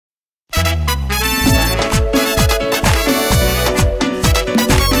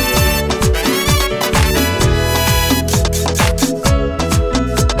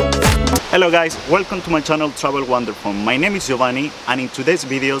Hello guys, welcome to my channel Travel Wonderful. My name is Giovanni and in today's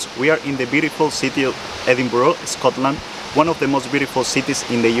videos we are in the beautiful city of Edinburgh, Scotland, one of the most beautiful cities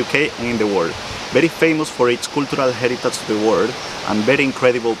in the UK and in the world. Very famous for its cultural heritage to the world and very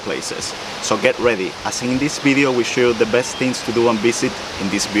incredible places. So get ready, as in this video we show you the best things to do and visit in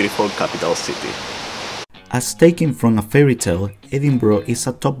this beautiful capital city. As taken from a fairy tale, Edinburgh is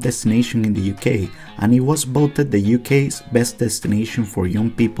a top destination in the UK and it was voted the UK's best destination for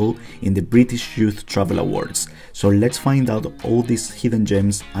young people in the British Youth Travel Awards. So let's find out all these hidden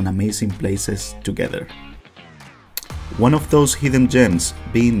gems and amazing places together. One of those hidden gems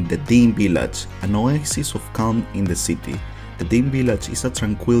being the Dean Village, an oasis of calm in the city. The Dean Village is a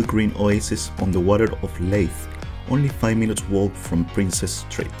tranquil green oasis on the water of Leith, only 5 minutes walk from Princess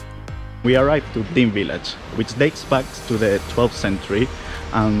Street. We arrived to Dean Village, which dates back to the 12th century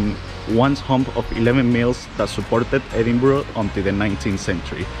and once home of 11 mills that supported Edinburgh until the 19th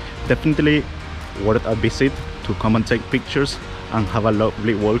century. Definitely worth a visit to come and take pictures and have a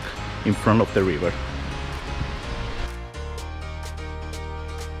lovely walk in front of the river.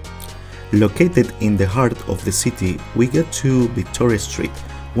 Located in the heart of the city, we get to Victoria Street,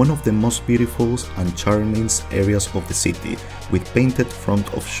 one of the most beautiful and charming areas of the city, with painted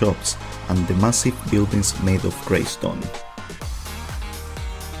front of shops and the massive buildings made of grey stone.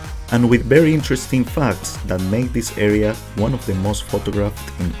 And with very interesting facts that make this area one of the most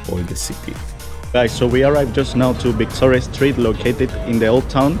photographed in all the city. Guys, so we arrived just now to Victoria Street, located in the old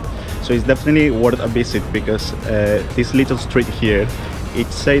town. So it's definitely worth a visit because this little street here, it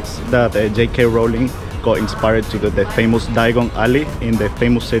says that J.K. Rowling got inspired to the famous Diagon alley in the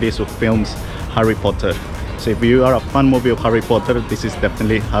famous series of films Harry Potter. So if you are a fan movie of Harry Potter, this is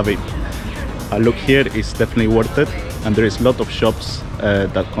definitely having a look here. Is definitely worth it, and there is a lot of shops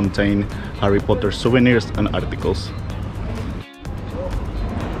that contain Harry Potter souvenirs and articles.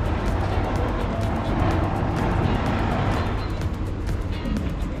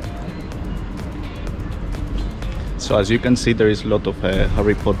 So as you can see, there is a lot of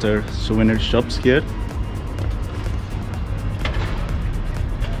Harry Potter souvenir shops here.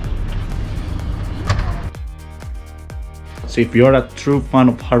 So if you are a true fan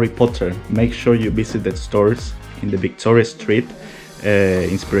of Harry Potter, make sure you visit the stores in the Victoria Street,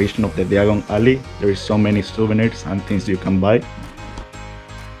 inspiration of the Diagon alley. There is so many souvenirs and things you can buy.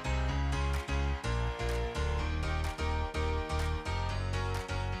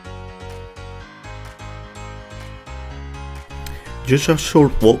 Just a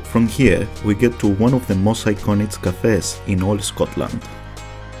short walk from here, we get to one of the most iconic cafes in all Scotland.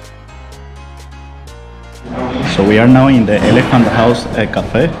 So we are now in the Elephant House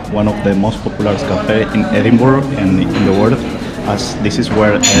Cafe, one of the most popular cafes in Edinburgh and in the world, as this is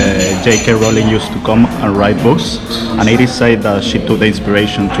where J.K. Rowling used to come and write books, and it is said that she took the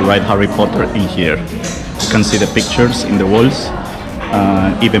inspiration to write Harry Potter in here. You can see the pictures in the walls,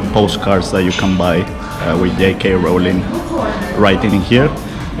 even postcards that you can buy with J.K. Rowling writing in here.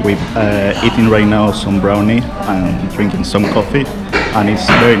 We're eating right now some brownie and drinking some coffee, and it's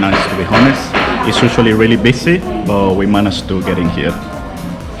very nice, to be honest. It's usually really busy, but we managed to get in here.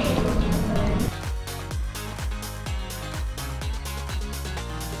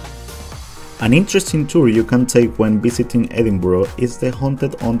 An interesting tour you can take when visiting Edinburgh is the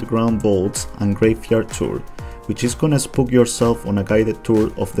Haunted Underground Vaults and Graveyard Tour, which is gonna spook yourself on a guided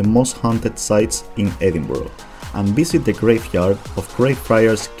tour of the most haunted sites in Edinburgh, and visit the graveyard of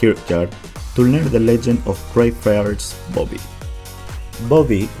Greyfriars Kirkyard to learn the legend of Greyfriars Bobby.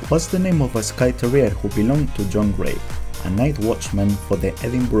 Bobby was the name of a Skye Terrier who belonged to John Grey, a night watchman for the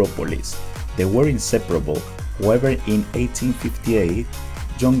Edinburgh Police. They were inseparable, however in 1858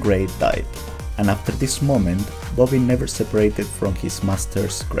 John Grey died, and after this moment Bobby never separated from his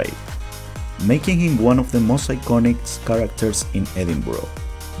master's grave, making him one of the most iconic characters in Edinburgh.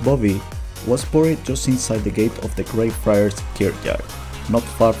 Bobby was buried just inside the gate of the Greyfriars Kirkyard, not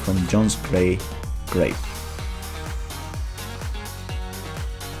far from John Grey's grave.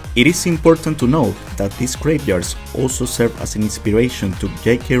 It is important to note that these graveyards also serve as an inspiration to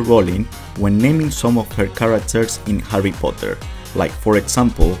J.K. Rowling when naming some of her characters in Harry Potter, like for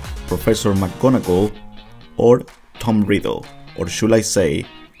example Professor McGonagall or Tom Riddle, or should I say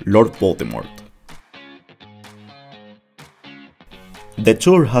Lord Voldemort. The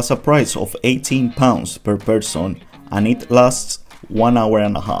tour has a price of £18 per person and it lasts 1 hour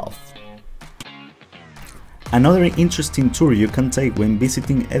and a half. Another interesting tour you can take when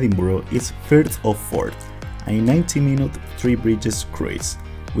visiting Edinburgh is Firth of Forth, a 90-minute three bridges cruise,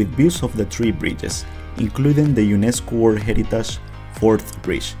 with views of the three bridges, including the UNESCO World Heritage Forth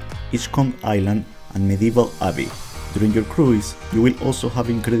Bridge, Ishcombe Island and Medieval Abbey, During your cruise, you will also have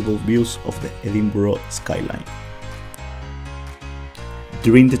incredible views of the Edinburgh skyline.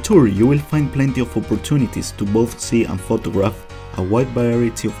 During the tour, you will find plenty of opportunities to both see and photograph a wide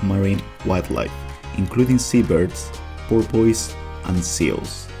variety of marine wildlife, including seabirds, porpoise, and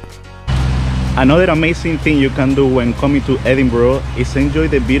seals. Another amazing thing you can do when coming to Edinburgh is enjoy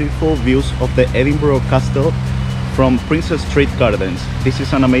the beautiful views of the Edinburgh Castle from Princess Street Gardens. This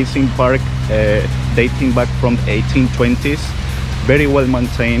is an amazing park dating back from the 1820s, very well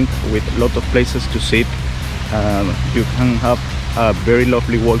maintained with a lot of places to sit. You can have a very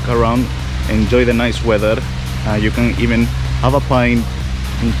lovely walk around, enjoy the nice weather. You can even have a pint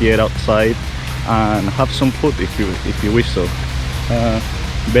in here outside and have some food if you wish so.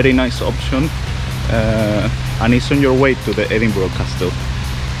 Very nice option, and it's on your way to the Edinburgh Castle.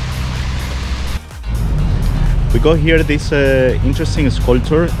 We got here this interesting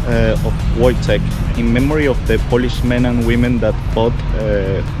sculpture of Wojtek in memory of the Polish men and women that fought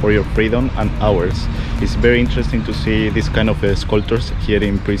for your freedom and ours. It's very interesting to see this kind of sculptures here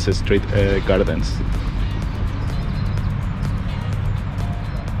in Princess Street Gardens.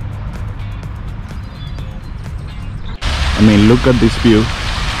 I mean, look at this view,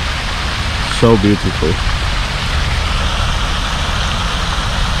 so beautiful.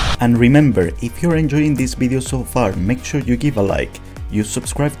 And remember, if you're enjoying this video so far, make sure you give a like, you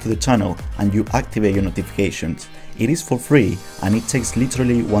subscribe to the channel, and you activate your notifications. It is for free and it takes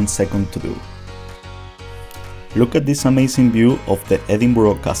literally 1 second to do. Look at this amazing view of the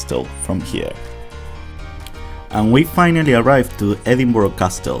Edinburgh Castle from here. And we finally arrived to Edinburgh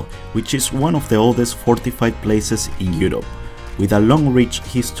Castle, which is one of the oldest fortified places in Europe, with a long rich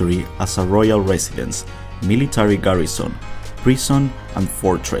history as a royal residence, military garrison, prison and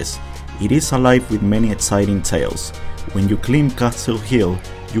fortress. It is alive with many exciting tales. When you climb Castle Hill,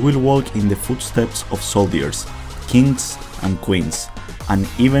 you will walk in the footsteps of soldiers, kings and queens, and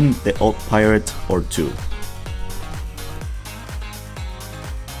even the odd pirate or two.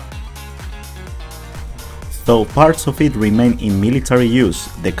 Though parts of it remain in military use,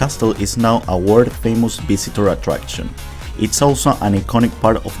 the castle is now a world-famous visitor attraction. It's also an iconic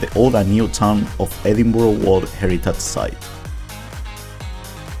part of the old and new town of Edinburgh World Heritage Site.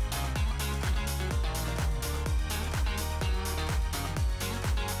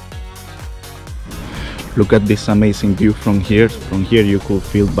 Look at this amazing view from here. From here you could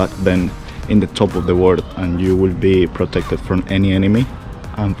feel back then in the top of the world and you will be protected from any enemy.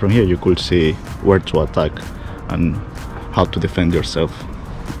 And from here you could see where to attack and how to defend yourself.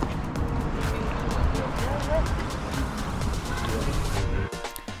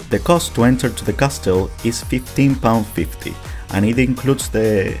 The cost to enter to the castle is £15.50 and it includes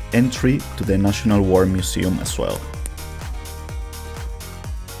the entry to the National War Museum as well.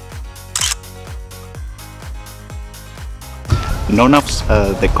 Known as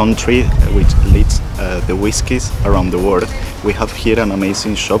the country which leads the whiskies around the world, we have here an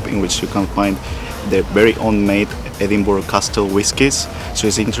amazing shop in which you can find the very own made Edinburgh Castle whiskies. So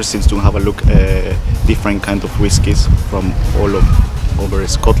it's interesting to have a look at different kind of whiskies from all over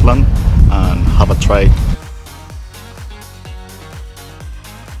Scotland and have a try.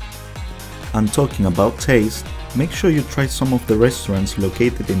 And talking about taste, make sure you try some of the restaurants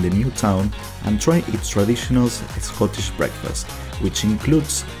located in the new town and try its traditional Scottish breakfast, which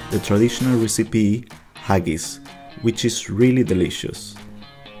includes the traditional recipe Haggis, which is really delicious.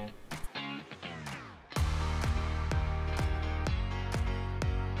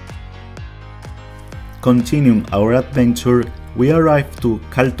 Continuing our adventure, we arrived to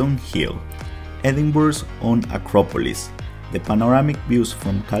Calton Hill, Edinburgh's own Acropolis. The panoramic views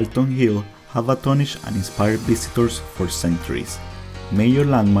from Calton Hill have astonished and inspired visitors for centuries. Major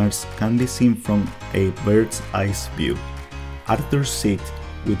landmarks can be seen from a bird's eye view. Arthur's Seat,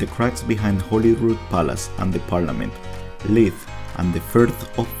 with the cracks behind Holyrood Palace and the Parliament, Leith and the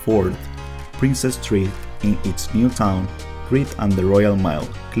Firth of Forth, Princess Street in its new town, Crete and the Royal Mile,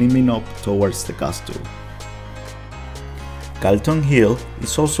 climbing up towards the castle. Calton Hill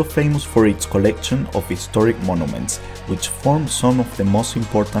is also famous for its collection of historic monuments, which form some of the most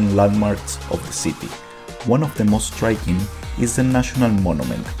important landmarks of the city. One of the most striking is the National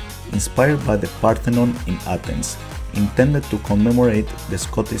Monument, inspired by the Parthenon in Athens, intended to commemorate the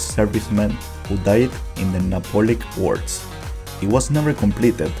Scottish servicemen who died in the Napoleonic Wars. It was never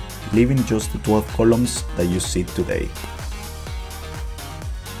completed, leaving just the 12 columns that you see today.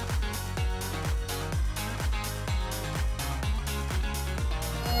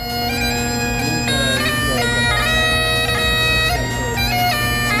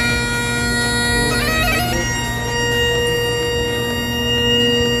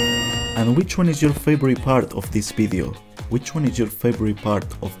 And And which one is your favorite part of this video? Which one is your favorite part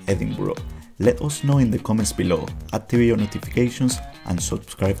of Edinburgh? Let us know in the comments below, activate your notifications and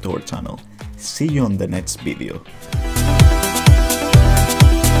subscribe to our channel. See you on the next video.